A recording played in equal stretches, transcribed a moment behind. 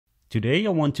Today I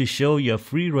want to show you a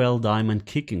free rail diamond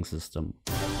kicking system.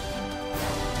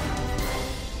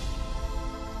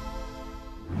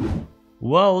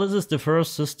 Well, this is the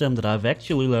first system that I've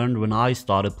actually learned when I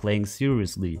started playing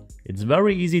seriously. It's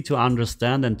very easy to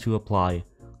understand and to apply.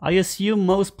 I assume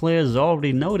most players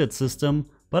already know that system,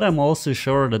 but I'm also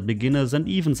sure that beginners and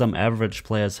even some average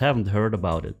players haven't heard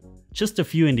about it. Just a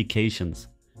few indications.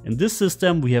 In this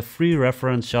system we have 3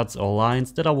 reference shots or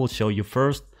lines that I will show you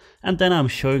first, and then I'm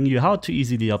showing you how to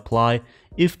easily apply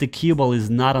if the cue ball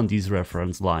is not on these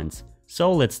reference lines.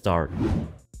 So let's start.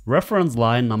 Reference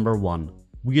line number 1.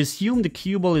 We assume the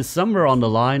cue ball is somewhere on the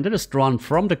line that is drawn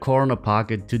from the corner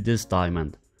pocket to this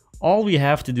diamond. All we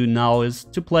have to do now is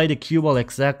to play the cue ball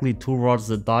exactly towards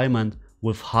the diamond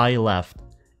with high left.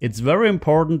 It's very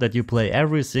important that you play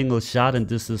every single shot in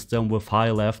this system with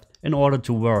high left in order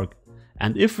to work.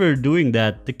 And if we're doing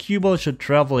that, the cue ball should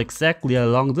travel exactly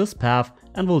along this path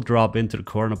and will drop into the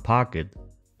corner pocket.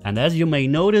 And as you may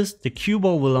notice, the cue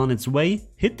ball will on its way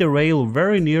hit the rail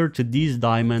very near to these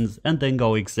diamonds and then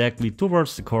go exactly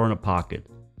towards the corner pocket.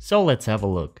 So let's have a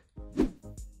look.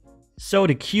 So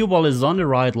the cue ball is on the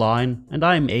right line and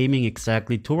I am aiming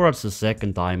exactly towards the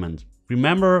second diamond.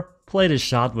 Remember, play the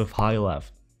shot with high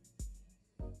left.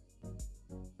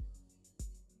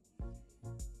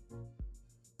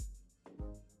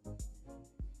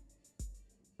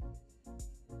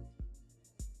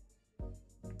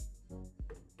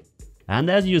 And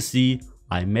as you see,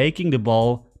 I'm making the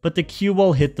ball, but the cue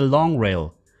ball hit the long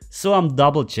rail. So I'm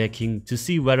double checking to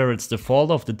see whether it's the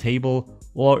fault of the table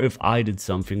or if I did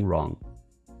something wrong.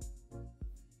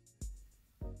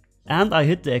 And I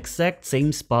hit the exact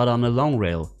same spot on the long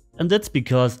rail. And that's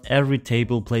because every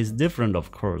table plays different,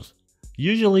 of course.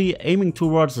 Usually aiming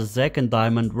towards the second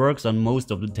diamond works on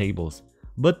most of the tables.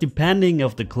 But depending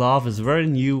if the cloth is very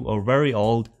new or very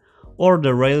old, or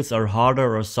the rails are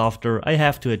harder or softer, I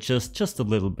have to adjust just a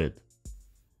little bit.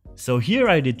 So here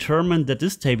I determined that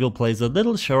this table plays a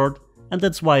little short, and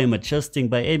that's why I'm adjusting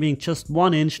by aiming just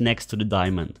 1 inch next to the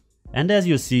diamond. And as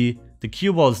you see, the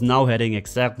cue ball is now heading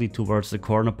exactly towards the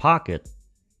corner pocket.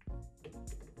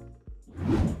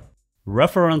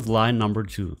 Reference line number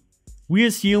 2. We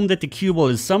assume that the cue ball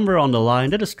is somewhere on the line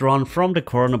that is drawn from the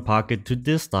corner pocket to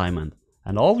this diamond.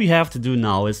 And all we have to do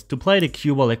now is to play the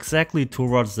cue ball exactly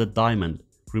towards the diamond.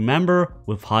 Remember,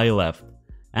 with high left.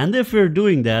 And if we're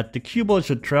doing that, the cue ball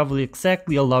should travel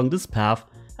exactly along this path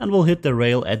and will hit the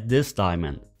rail at this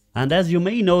diamond. And as you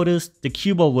may notice, the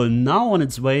cue ball will now on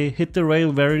its way hit the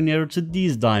rail very near to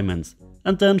these diamonds.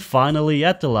 And then finally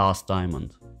at the last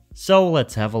diamond. So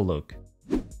let's have a look.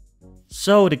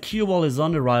 So the cue ball is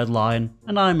on the right line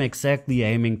and I'm exactly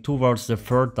aiming towards the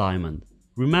third diamond.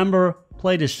 Remember,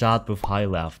 play the shot with high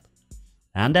left.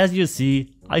 And as you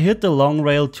see, I hit the long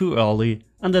rail too early,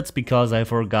 and that's because I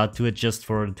forgot to adjust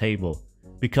for the table.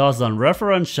 Because on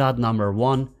reference shot number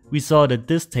 1, we saw that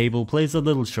this table plays a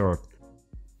little short.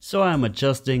 So I'm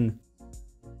adjusting.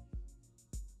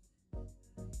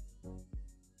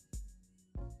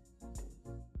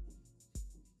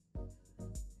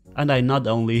 And I not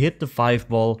only hit the 5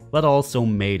 ball, but also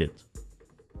made it.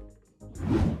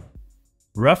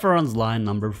 Reference line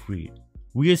number 3.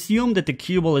 We assume that the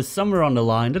cue ball is somewhere on the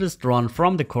line that is drawn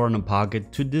from the corner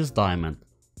pocket to this diamond.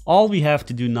 All we have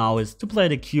to do now is to play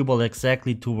the cue ball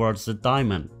exactly towards the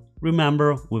diamond.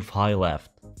 Remember, with high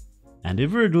left. And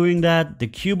if we're doing that, the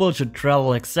cue ball should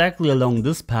travel exactly along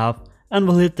this path and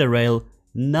will hit the rail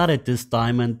not at this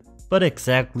diamond, but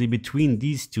exactly between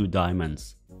these 2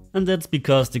 diamonds. And that's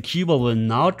because the cue ball will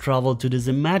now travel to this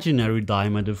imaginary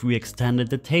diamond if we extended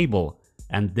the table,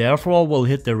 and therefore will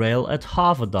hit the rail at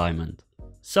half a diamond.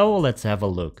 So let's have a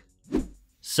look.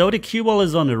 So the cue ball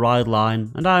is on the right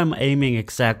line and I am aiming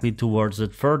exactly towards the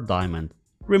third diamond.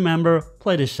 Remember,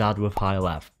 play the shot with high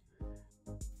left.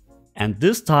 And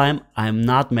this time I am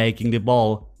not making the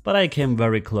ball, but I came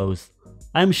very close.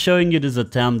 I am showing you this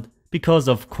attempt because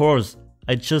of course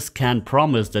I just can't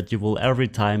promise that you will every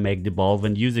time make the ball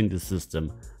when using the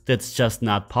system. That's just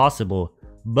not possible,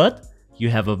 but you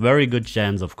have a very good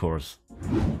chance, of course.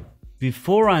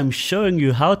 Before I'm showing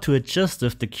you how to adjust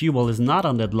if the cue ball is not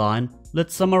on that line,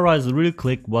 let's summarize real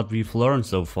quick what we've learned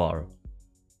so far.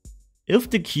 If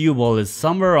the cue ball is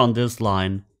somewhere on this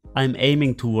line, I'm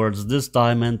aiming towards this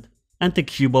diamond and the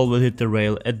cue ball will hit the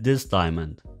rail at this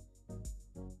diamond.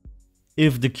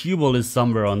 If the cue ball is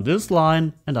somewhere on this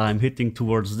line and I'm hitting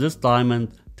towards this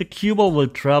diamond, the cue ball will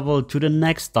travel to the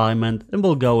next diamond and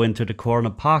will go into the corner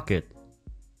pocket.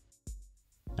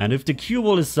 And if the cue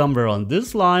ball is somewhere on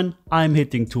this line, I'm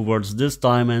hitting towards this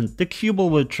diamond, the cue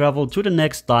ball will travel to the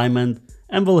next diamond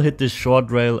and will hit this short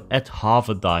rail at half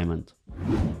a diamond.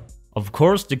 Of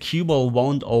course, the cue ball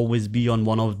won't always be on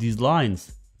one of these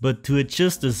lines, but to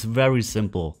adjust is very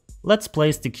simple. Let's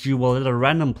place the cue ball at a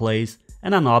random place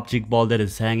and an object ball that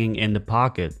is hanging in the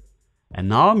pocket. And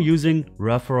now I'm using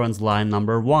reference line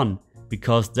number 1,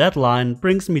 because that line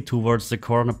brings me towards the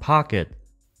corner pocket.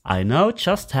 I now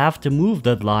just have to move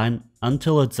that line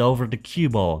until it's over the cue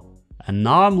ball. And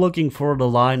now I'm looking for the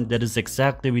line that is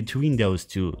exactly between those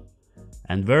two.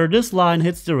 And where this line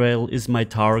hits the rail is my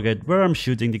target where I'm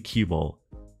shooting the cue ball.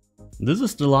 This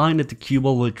is the line that the cue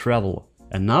ball will travel.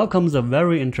 And now comes a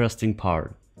very interesting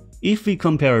part. If we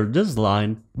compare this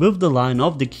line with the line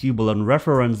of the cue ball on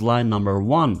reference line number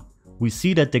 1, we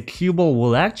see that the cue ball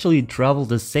will actually travel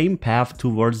the same path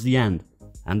towards the end.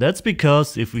 And that's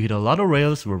because if we hit a lot of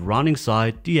rails with running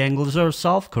side, the angles are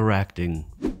self-correcting.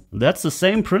 That's the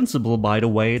same principle, by the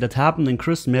way, that happened in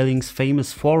Chris Melling's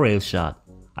famous 4-rail shot.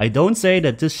 I don't say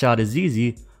that this shot is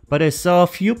easy, but I saw a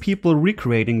few people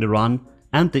recreating the run,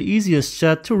 and the easiest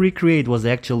shot to recreate was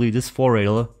actually this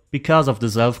 4-railer because of the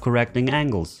self-correcting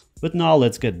angles. But now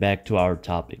let's get back to our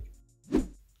topic.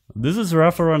 This is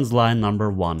reference line number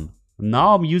 1.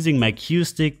 Now I'm using my cue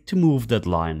stick to move that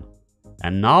line.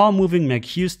 And now I'm moving my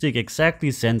cue stick exactly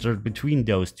centered between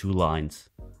those two lines.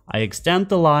 I extend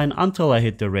the line until I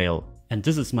hit the rail, and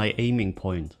this is my aiming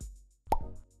point.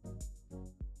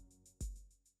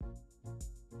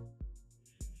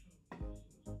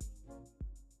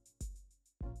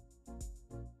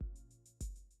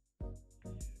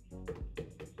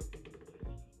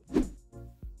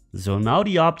 So now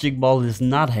the object ball is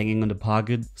not hanging in the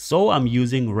pocket, so I'm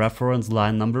using reference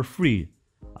line number 3.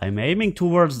 I'm aiming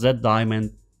towards that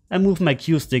diamond and move my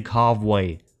cue stick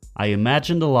halfway. I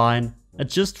imagine the line,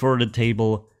 adjust for the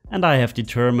table, and I have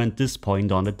determined this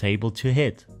point on the table to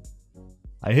hit.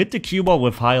 I hit the cue ball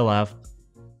with high left,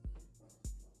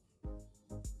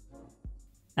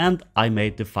 and I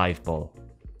made the 5 ball.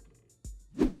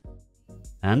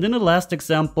 And in the last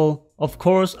example, of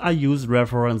course I use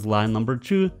reference line number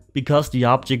 2 because the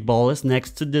object ball is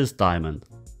next to this diamond.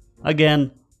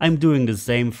 Again, I'm doing the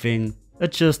same thing,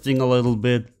 adjusting a little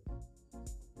bit.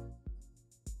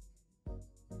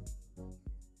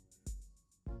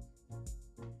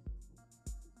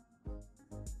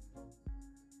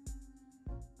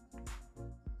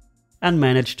 And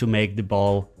manage to make the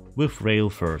ball with rail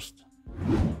first.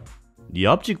 The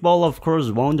object ball of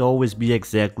course won't always be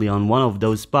exactly on one of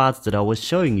those spots that I was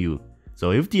showing you.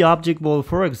 So if the object ball,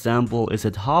 for example, is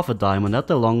at half a diamond at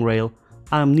the long rail,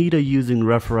 I'm neither using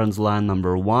reference line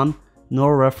number 1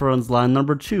 nor reference line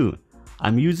number 2.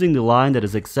 I'm using the line that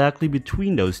is exactly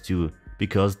between those two,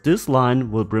 because this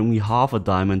line will bring me half a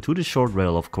diamond to the short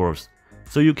rail of course.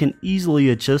 So you can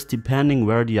easily adjust depending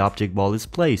where the object ball is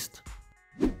placed.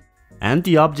 And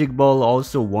the object ball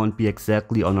also won't be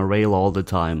exactly on a rail all the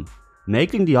time.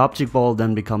 Making the object ball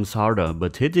then becomes harder,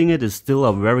 but hitting it is still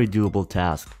a very doable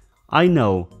task. I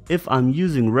know, if I'm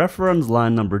using reference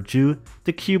line number 2,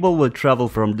 the cue ball will travel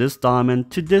from this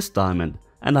diamond to this diamond,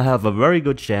 and I have a very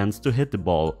good chance to hit the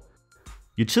ball.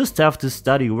 You just have to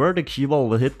study where the cue ball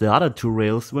will hit the other two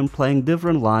rails when playing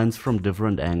different lines from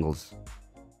different angles.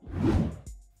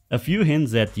 A few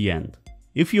hints at the end.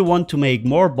 If you want to make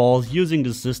more balls using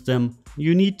the system,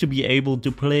 you need to be able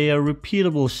to play a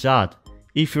repeatable shot.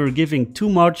 If you're giving too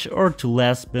much or too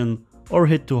less spin, or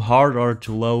hit too hard or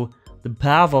too low, the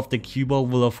path of the cue ball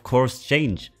will of course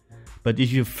change. But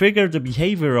if you figure the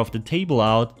behavior of the table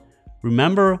out,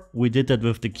 remember we did that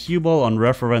with the cue ball on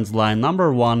reference line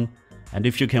number 1, and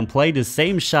if you can play the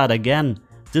same shot again,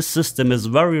 this system is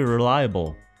very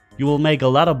reliable. You will make a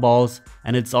lot of balls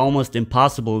and it's almost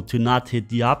impossible to not hit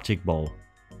the object ball.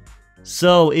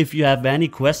 So if you have any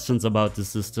questions about the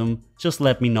system, just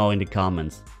let me know in the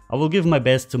comments. I will give my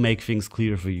best to make things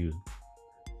clear for you.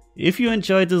 If you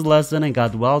enjoyed this lesson and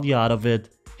got value out of it,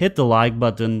 hit the like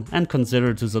button and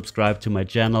consider to subscribe to my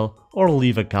channel or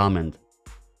leave a comment.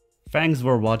 Thanks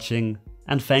for watching,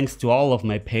 and thanks to all of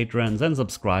my patrons and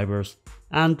subscribers,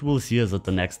 and we'll see us at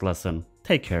the next lesson.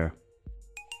 Take care.